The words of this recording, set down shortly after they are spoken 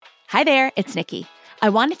Hi there, it's Nikki. I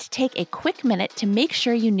wanted to take a quick minute to make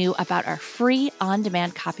sure you knew about our free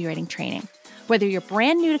on-demand copywriting training. Whether you're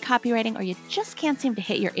brand new to copywriting or you just can't seem to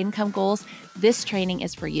hit your income goals, this training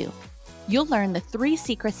is for you. You'll learn the 3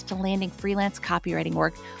 secrets to landing freelance copywriting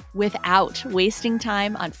work without wasting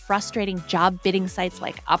time on frustrating job bidding sites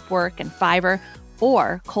like Upwork and Fiverr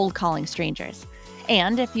or cold calling strangers.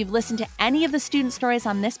 And if you've listened to any of the student stories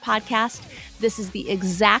on this podcast, this is the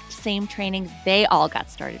exact same training they all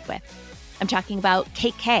got started with. I'm talking about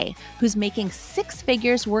Kate Kay, who's making 6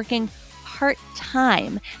 figures working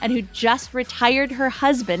part-time and who just retired her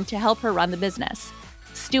husband to help her run the business.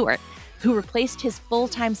 Stuart, who replaced his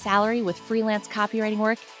full-time salary with freelance copywriting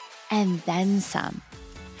work and then some.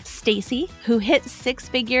 Stacy, who hit 6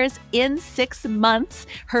 figures in 6 months,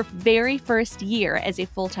 her very first year as a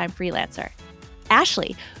full-time freelancer.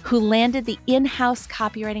 Ashley, who landed the in-house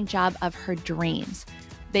copywriting job of her dreams.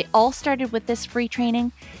 They all started with this free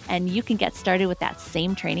training, and you can get started with that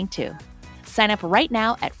same training too. Sign up right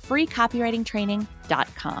now at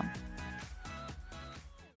freecopywritingtraining.com.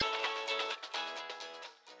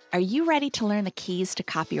 Are you ready to learn the keys to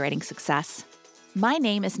copywriting success? My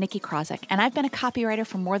name is Nikki Krozek, and I've been a copywriter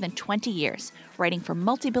for more than 20 years, writing for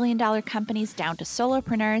multi-billion-dollar companies down to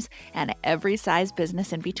solopreneurs and every size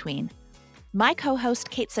business in between. My co-host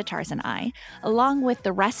Kate Sitarz and I, along with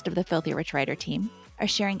the rest of the Filthy Rich Writer team, are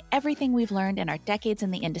sharing everything we've learned in our decades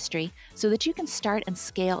in the industry so that you can start and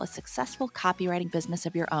scale a successful copywriting business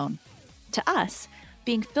of your own. To us,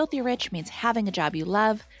 being filthy rich means having a job you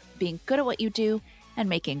love, being good at what you do, and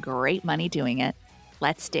making great money doing it.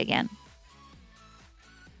 Let's dig in.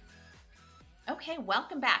 Okay,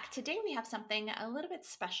 welcome back. Today we have something a little bit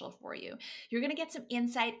special for you. You're going to get some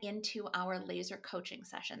insight into our laser coaching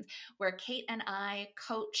sessions where Kate and I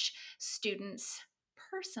coach students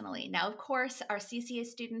personally. Now, of course, our CCA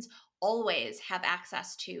students always have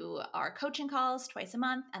access to our coaching calls twice a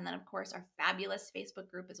month, and then, of course, our fabulous Facebook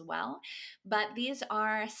group as well. But these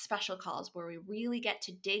are special calls where we really get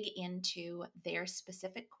to dig into their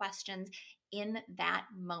specific questions in that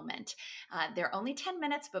moment. They're only 10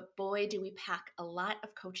 minutes, but boy, do we pack a lot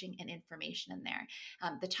of coaching and information in there.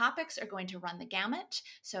 The topics are going to run the gamut.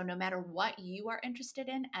 So no matter what you are interested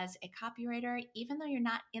in as a copywriter, even though you're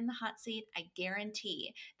not in the hot seat, I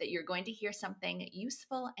guarantee that you're going to hear something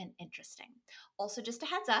useful and interesting. Also, just a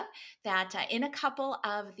heads up that in a couple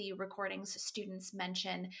of the recordings, students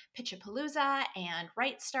mention Pitchapalooza and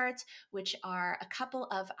Write Starts, which are a couple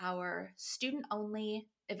of our student-only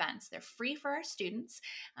events. They're free for our students,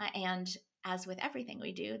 and as with everything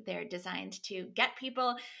we do, they're designed to get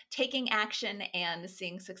people taking action and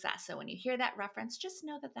seeing success. So when you hear that reference, just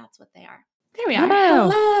know that that's what they are. There we are.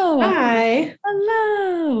 Hello. Hi.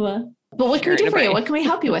 Hello. But what can we do for you? What can we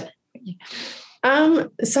help you with?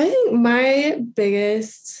 So I think my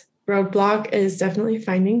biggest roadblock is definitely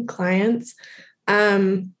finding clients.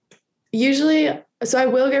 Usually, so I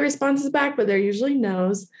will get responses back, but they're usually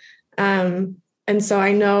no's. And so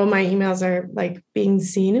I know my emails are like being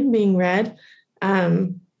seen and being read.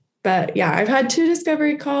 But yeah, I've had 2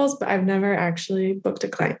 discovery calls, but I've never actually booked a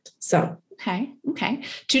client. So. Okay.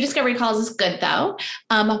 2 discovery calls is good though.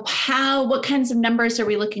 What kinds of numbers are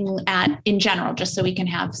we looking at in general, just so we can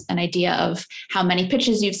have an idea of how many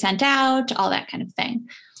pitches you've sent out, all that kind of thing?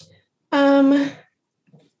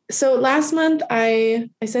 So last month I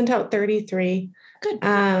sent out 33. Good.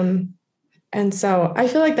 And so I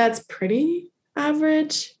feel like that's pretty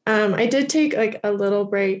average. I did take like a little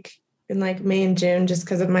break in like May and June just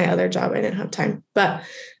because of my other job. I didn't have time, but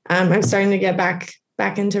I'm starting to get back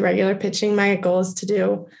into regular pitching. My goal is to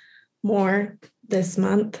do more this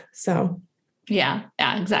month. So yeah,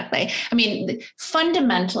 exactly. I mean,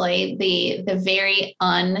 fundamentally, the very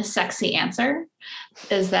unsexy answer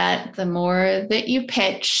is that the more that you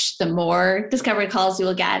pitch, the more discovery calls you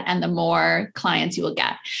will get and the more clients you will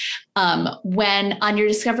get. When on your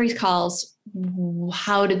discovery calls,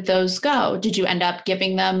 how did those go? Did you end up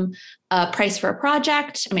giving them a price for a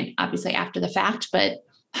project? I mean, obviously after the fact, but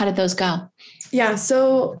how did those go? Yeah.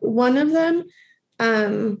 So one of them,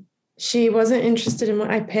 she wasn't interested in what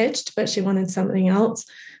I pitched, but she wanted something else.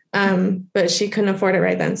 But she couldn't afford it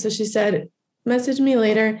right then. So she said, message me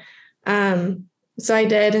later. So I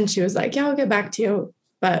did. And she was like, yeah, I'll get back to you.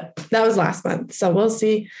 But that was last month. So we'll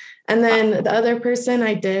see. And then the other person,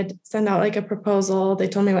 I did send out like a proposal. They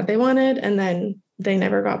told me what they wanted, and then they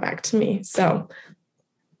never got back to me. So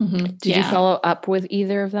did you follow up with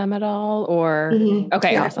either of them at all? Or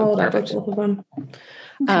okay, yeah, awesome. Perfect. Both of them.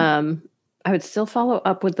 I would still follow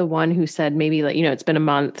up with the one who said maybe like, it's been a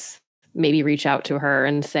month, maybe reach out to her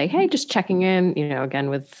and say, hey, just checking in, again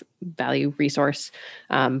with value resource.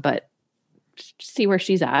 But see where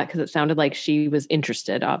she's at, because it sounded like she was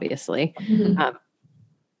interested, obviously. Mhm.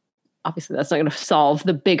 Obviously that's not going to solve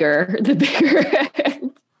the bigger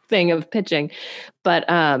thing of pitching, but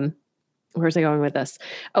where's I going with this?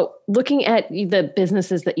 Oh, looking at the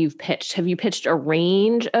businesses that you've pitched, have you pitched a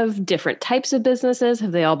range of different types of businesses?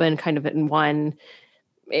 Have they all been kind of in one,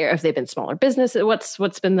 or have they been smaller businesses?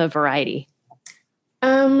 What's been the variety?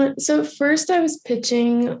 So first I was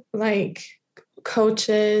pitching like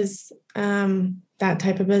coaches, that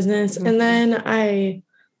type of business. Mm-hmm. And then I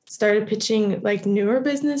started pitching like newer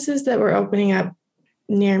businesses that were opening up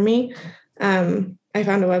near me. I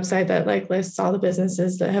found a website that like lists all the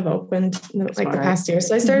businesses that have opened like the past year.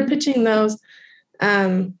 So I started pitching those.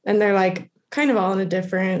 And they're like kind of all in a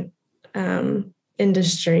different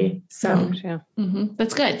industry. So yeah.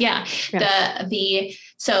 That's good. Yeah.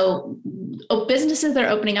 So businesses that are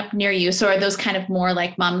opening up near you. So are those kind of more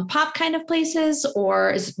like mom and pop kind of places,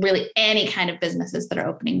 or is really any kind of businesses that are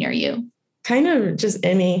opening near you? Kind of just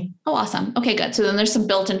any. Oh, awesome. Okay, good. So then there's some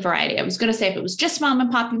built-in variety. I was going to say if it was just mom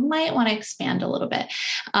and pop, you might want to expand a little bit.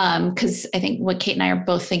 Because I think what Kate and I are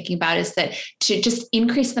both thinking about is that to just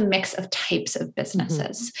increase the mix of types of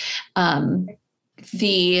businesses.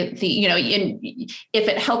 If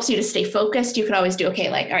it helps you to stay focused, you could always do, okay,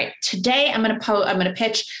 like, all right, today I'm going to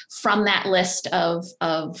pitch from that list of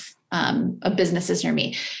businesses near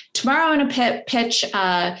me. Tomorrow I'm going to pitch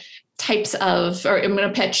types of, or I'm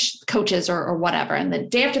going to pitch coaches or whatever. And the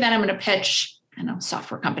day after that, I'm going to pitch,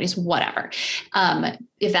 software companies, whatever.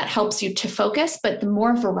 If that helps you to focus, but the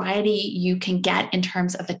more variety you can get in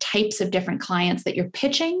terms of the types of different clients that you're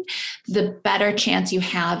pitching, the better chance you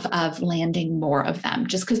have of landing more of them,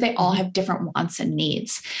 just because they all have different wants and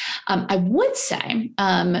needs. I would say,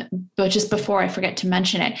 but just before I forget to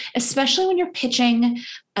mention it, especially when you're pitching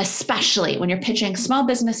small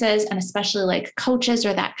businesses and especially like coaches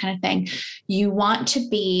or that kind of thing, you want to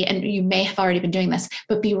be, and you may have already been doing this,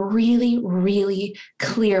 but be really, really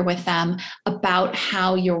clear with them about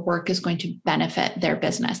how your work is going to benefit their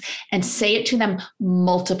business, and say it to them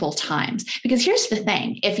multiple times. Because here's the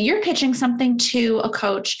thing, if you're pitching something to a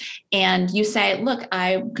coach and you say, look,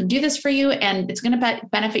 I can do this for you and it's going to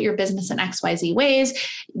benefit your business in XYZ ways,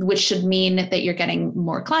 which should mean that you're getting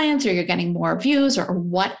more clients or you're getting more views or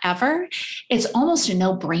whatever, it's almost a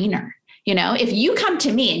no-brainer. If you come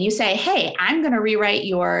to me and you say, hey, I'm going to rewrite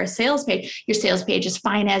your sales page is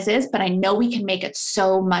fine as is, but I know we can make it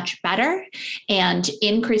so much better and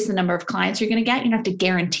increase the number of clients you're going to get. You don't have to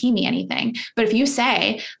guarantee me anything. But if you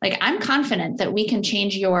say, like, I'm confident that we can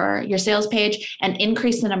change your sales page and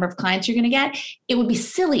increase the number of clients you're going to get, it would be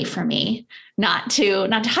silly for me not to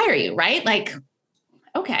hire you, right? Like,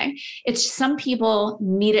 okay. It's just some people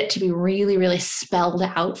need it to be really, really spelled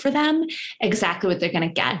out for them exactly what they're going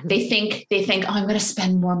to get. They think, oh, I'm going to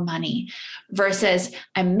spend more money, versus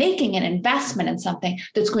I'm making an investment in something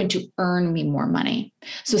that's going to earn me more money.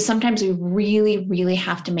 So sometimes we really, really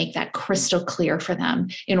have to make that crystal clear for them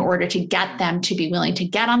in order to get them to be willing to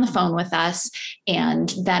get on the phone with us,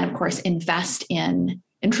 and then of course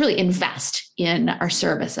truly invest in our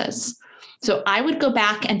services. So I would go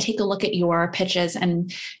back and take a look at your pitches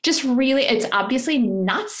and just really, it's obviously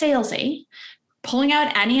not salesy, pulling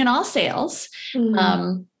out any and all sales.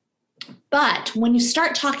 But when you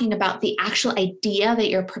start talking about the actual idea that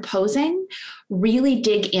you're proposing, really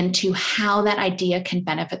dig into how that idea can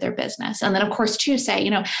benefit their business. And then of course, too, say,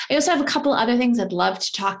 I also have a couple other things I'd love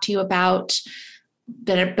to talk to you about,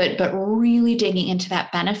 but really digging into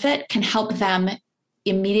that benefit can help them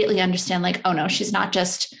immediately understand, like, oh no, she's not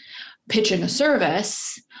just pitching a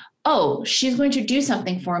service. Oh, she's going to do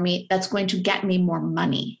something for me that's going to get me more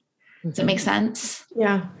money. Does that make sense?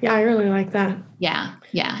 Yeah. Yeah. I really like that. Yeah.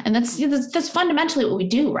 Yeah. And that's fundamentally what we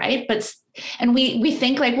do. Right. And we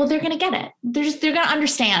think like, well, they're going to get it. They're going to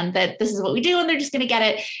understand that this is what we do and they're just going to get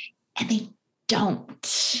it. And they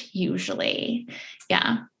don't usually.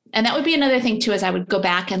 Yeah. And that would be another thing too, is I would go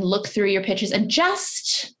back and look through your pitches and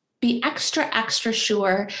just be extra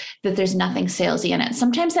sure that there's nothing salesy in it.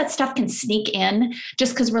 Sometimes that stuff can sneak in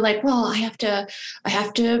just because we're like, well, I have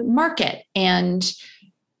to market, and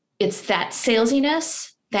it's that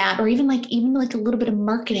salesyness or even like a little bit of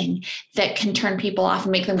marketing that can turn people off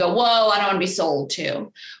and make them go, whoa, I don't want to be sold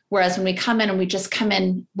to. Whereas when we come in and we just come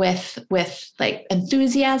in with like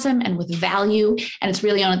enthusiasm and with value, and it's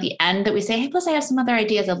really on at the end that we say, hey, plus I have some other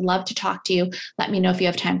ideas. I'd love to talk to you. Let me know if you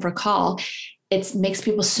have time for a call. It makes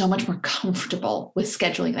people so much more comfortable with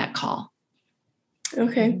scheduling that call.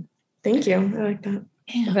 Okay. Thank you. I like that.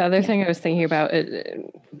 Yeah. The other thing I was thinking about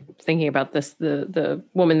this, the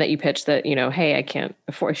woman that you pitched that, hey, I can't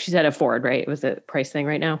afford, she said afford, right? Was it price thing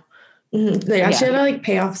right now? Like, she had to like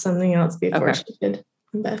pay off something else before she could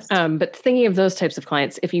invest. But thinking of those types of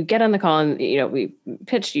clients, if you get on the call and, we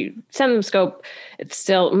pitch, you send them scope, it's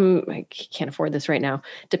still, I can't afford this right now.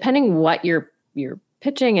 Depending what you're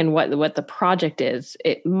pitching and what the project is,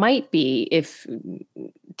 it might be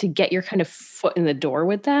to get your kind of foot in the door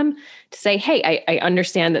with them to say, hey, I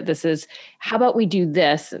understand that this is, how about we do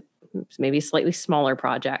this? It's maybe a slightly smaller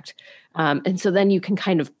project. And so then you can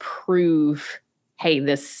kind of prove, hey,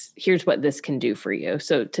 here's what this can do for you.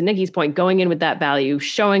 So to Nikki's point, going in with that value,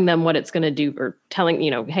 showing them what it's going to do, or telling,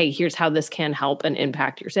 hey, here's how this can help and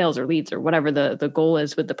impact your sales or leads or whatever the goal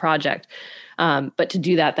is with the project. But to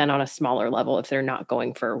do that then on a smaller level, if they're not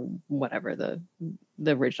going for whatever the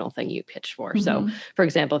original thing you pitched for. So for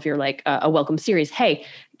example, if you're like a welcome series, hey,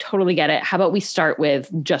 totally get it. How about we start with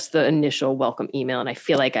just the initial welcome email? And I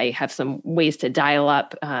feel like I have some ways to dial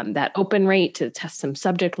up that open rate, to test some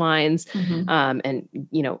subject lines, and,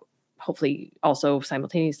 hopefully also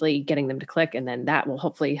simultaneously getting them to click. And then that will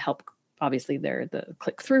hopefully help, obviously, the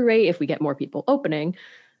click-through rate. If we get more people opening,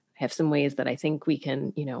 I have some ways that I think we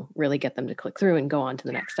can, really get them to click through and go on to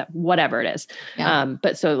the next step, whatever it is. Yeah.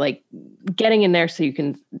 But so like getting in there so you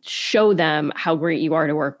can show them how great you are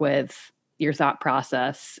to work with, your thought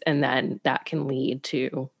process, and then that can lead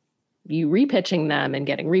to you repitching them and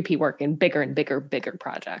getting repeat work in bigger and bigger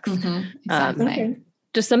projects. Exactly.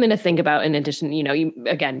 Just something to think about. In addition, you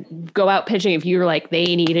again, go out pitching. If you're like,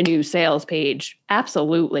 they need a new sales page,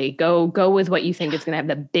 absolutely go with what you think is going to have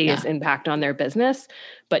the biggest impact on their business.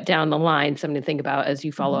 But down the line, something to think about as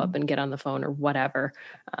you follow up and get on the phone or whatever,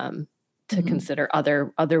 to consider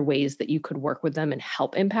other ways that you could work with them and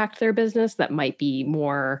help impact their business that might be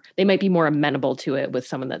more amenable to it with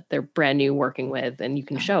someone that they're brand new working with. And you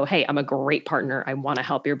can show, hey, I'm a great partner. I want to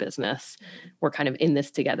help your business. We're kind of in this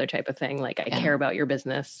together type of thing. Like, I care about your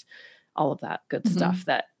business, all of that good stuff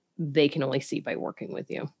that they can only see by working with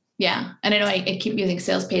you. Yeah. And I know I keep using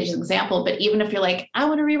sales page as an example, but even if you're like, I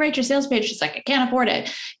want to rewrite your sales page, it's like, I can't afford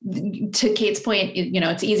it. To Kate's point,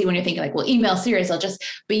 it's easy when you're thinking like, well, email series,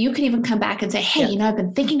 but you can even come back and say, hey, I've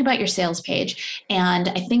been thinking about your sales page. And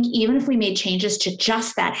I think even if we made changes to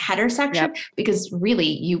just that header section, because really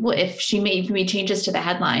you would, if we made changes to the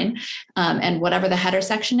headline and whatever the header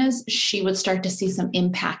section is, she would start to see some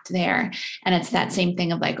impact there. And it's that same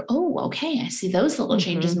thing of like, oh, okay, I see those little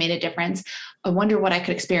changes made a difference. I wonder what I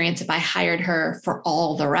could experience if I hired her for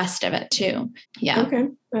all the rest of it too. Yeah. Okay.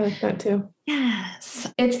 I like that too.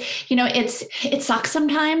 Yes. It sucks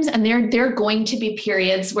sometimes. And there are going to be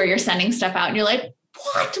periods where you're sending stuff out and you're like,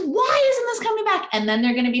 what? Why isn't this coming back? And then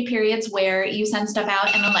there are going to be periods where you send stuff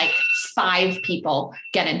out and then like 5 people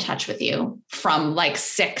get in touch with you from like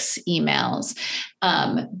 6 emails.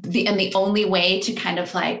 The only way to kind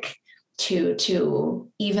of like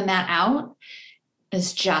to even that out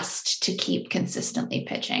is just to keep consistently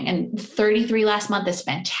pitching. And 33 last month is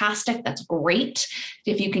fantastic. That's great.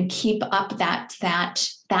 If you can keep up that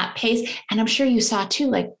pace. And I'm sure you saw too,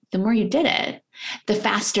 like the more you did it, the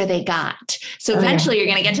faster they got. So eventually you're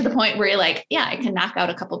going to get to the point where you're like, yeah, I can knock out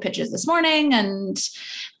a couple pitches this morning. And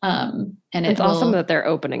it's awesome that they're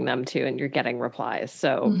opening them too, and you're getting replies.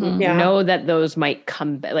 So know that those might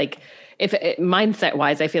come back. Like, if mindset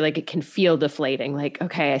wise, I feel like it can feel deflating. Like,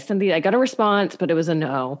 okay, I got a response, but it was a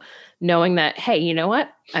no. Knowing that, hey, you know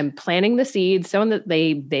what? I'm planting the seeds so that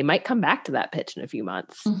they might come back to that pitch in a few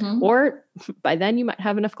months. Or by then you might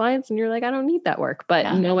have enough clients and you're like, I don't need that work.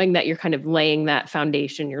 But knowing that you're kind of laying that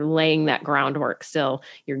foundation, you're laying that groundwork still,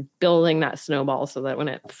 you're building that snowball so that when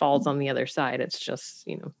it falls on the other side, it's just,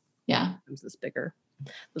 becomes this bigger.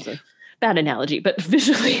 It was a bad analogy, but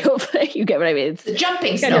visually, hopefully you get what I mean. It's the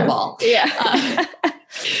jumping snowball.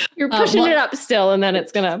 You're pushing it up still, and then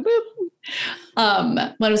it's going to boop.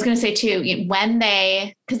 What I was going to say too,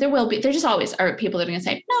 because there just always are people that are going to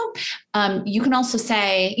say, no, you can also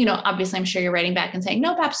say, obviously I'm sure you're writing back and saying,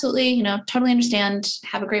 nope, absolutely, totally understand.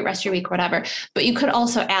 Have a great rest of your week, whatever. But you could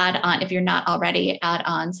also add on, if you're not already,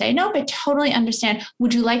 say, nope, I totally understand.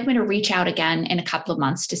 Would you like me to reach out again in a couple of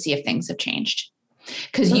months to see if things have changed?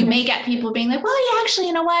 Because you may get people being like, well, yeah, actually,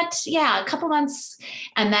 you know what? Yeah, a couple months.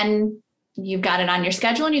 And then you've got it on your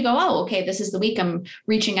schedule and you go, oh, okay, this is the week I'm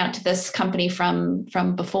reaching out to this company from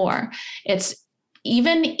before. It's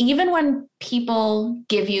even when people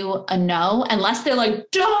give you a no, unless they're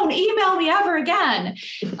like, don't email me ever again,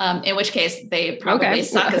 in which case they probably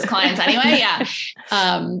suck as clients anyway. Yeah.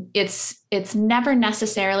 It's never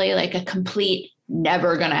necessarily like a complete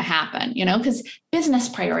never going to happen, because business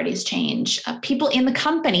priorities change. People in the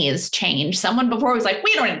companies change. Someone before was like,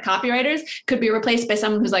 we don't need copywriters, could be replaced by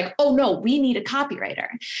someone who's like, oh no, we need a copywriter.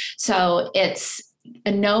 So it's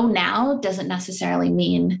a no now doesn't necessarily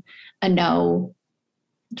mean a no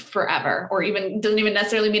forever, or even doesn't even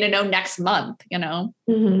necessarily mean a no next month,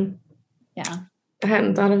 Mm-hmm. Yeah. I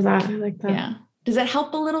hadn't thought of that. I like that. Yeah. Does it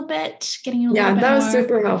help a little bit getting you a Yeah, little bit that was more?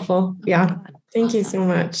 super helpful. Yeah. Thank you Awesome. so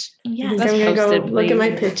much. Yes. I'm going to go Posted, look at my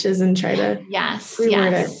please. pitches and try to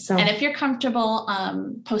reword it. So. And if you're comfortable,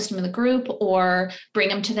 post them in the group or bring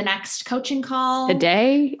them to the next coaching call.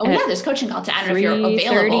 Today? Oh, yeah, there's coaching call. I don't know if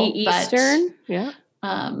you're available. Eastern. Yeah.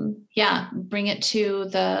 Bring it to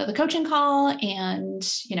the coaching call, and,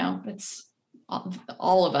 it's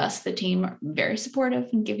all of us, the team, are very supportive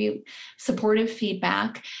and give you supportive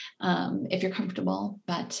feedback if you're comfortable.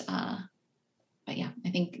 But yeah, I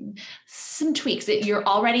think some tweaks. You're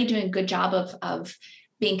already doing a good job of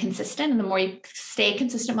being consistent. And the more you stay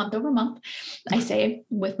consistent month over month, I say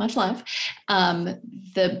with much love,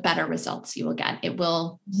 the better results you will get. It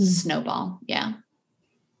will snowball. Yeah.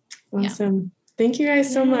 Awesome. Yeah. Thank you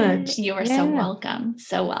guys so much. You are so welcome.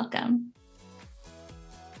 So welcome.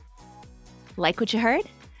 Like what you heard?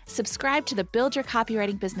 Subscribe to the Build Your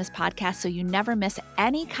Copywriting Business podcast so you never miss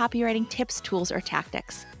any copywriting tips, tools, or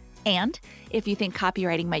tactics. And if you think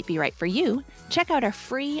copywriting might be right for you, check out our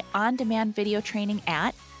free on-demand video training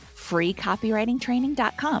at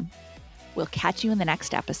freecopywritingtraining.com. We'll catch you in the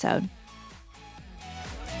next episode.